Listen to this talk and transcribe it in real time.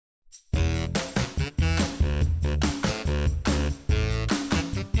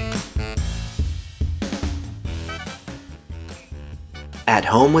At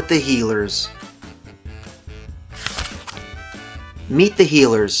home with the Healers. Meet the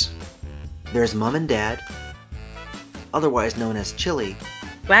Healers. There's Mom and Dad, otherwise known as Chilli.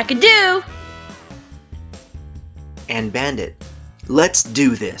 Wackadoo! And Bandit. Let's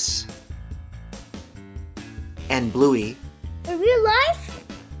do this. And Bluey. In real life?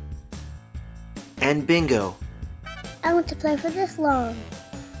 And Bingo. I want to play for this long.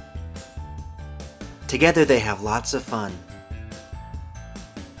 Together they have lots of fun.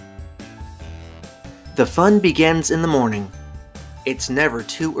 The fun begins in the morning. It's never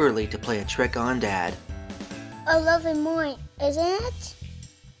too early to play a trick on Dad. A lovely morning, isn't it?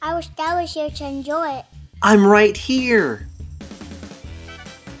 I wish Dad was here to enjoy it. I'm right here!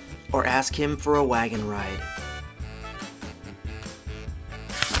 Or ask him for a wagon ride.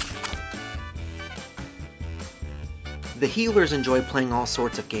 The Healers enjoy playing all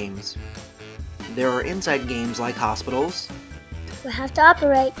sorts of games. There are inside games like hospitals. We have to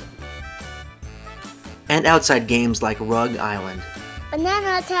operate. And outside games like Rug Island.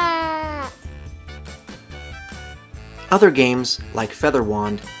 Banana attack! Other games, like Feather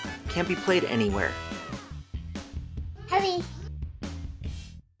Wand, can be played anywhere. Heavy.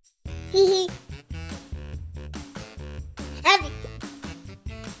 Hee hee. Heavy.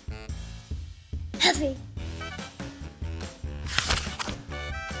 Heavy.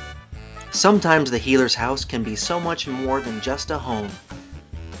 Sometimes the Healer's house can be so much more than just a home.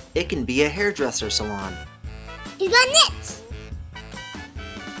 It can be a hairdresser salon. You got nits!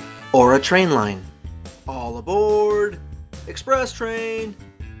 Or a train line. All aboard! Express train!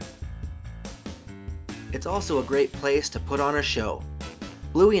 It's also a great place to put on a show.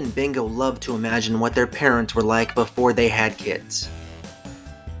 Bluey and Bingo love to imagine what their parents were like before they had kids.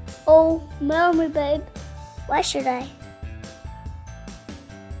 Oh, marry me, babe. Why should I?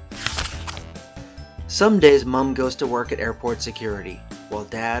 Some days Mom goes to work at airport security, while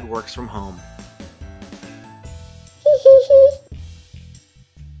Dad works from home. Hee hee hee.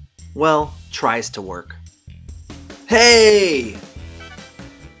 Well, tries to work. Hey!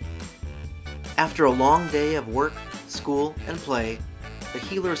 After a long day of work, school, and play, the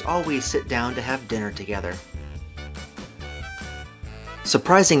Healers always sit down to have dinner together.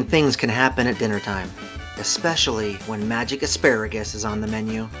 Surprising things can happen at dinner time, especially when magic asparagus is on the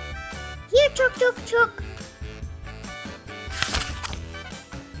menu. Here, chuk chuk chuk.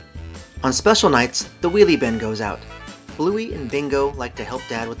 On special nights, the wheelie bin goes out. Bluey and Bingo like to help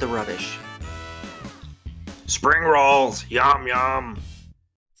Dad with the rubbish. Spring rolls! Yum yum!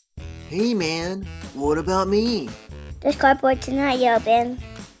 Hey man, what about me? There's cardboard tonight, yo, Ben.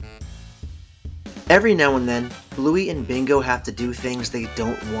 Every now and then, Bluey and Bingo have to do things they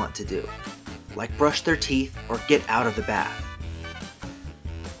don't want to do, like brush their teeth or get out of the bath.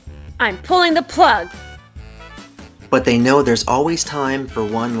 I'm pulling the plug! But they know there's always time for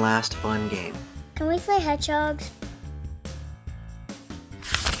one last fun game. Can we play hedgehogs?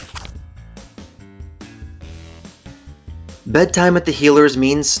 Bedtime at the Healers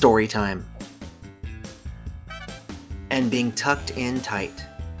means story time. And being tucked in tight.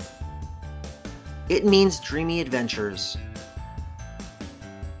 It means dreamy adventures.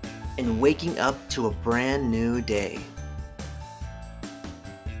 And waking up to a brand new day.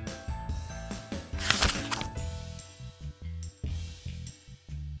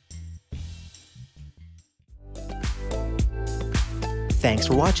 Thanks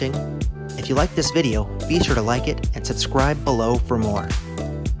for watching. If you liked this video, be sure to like it and subscribe below for more.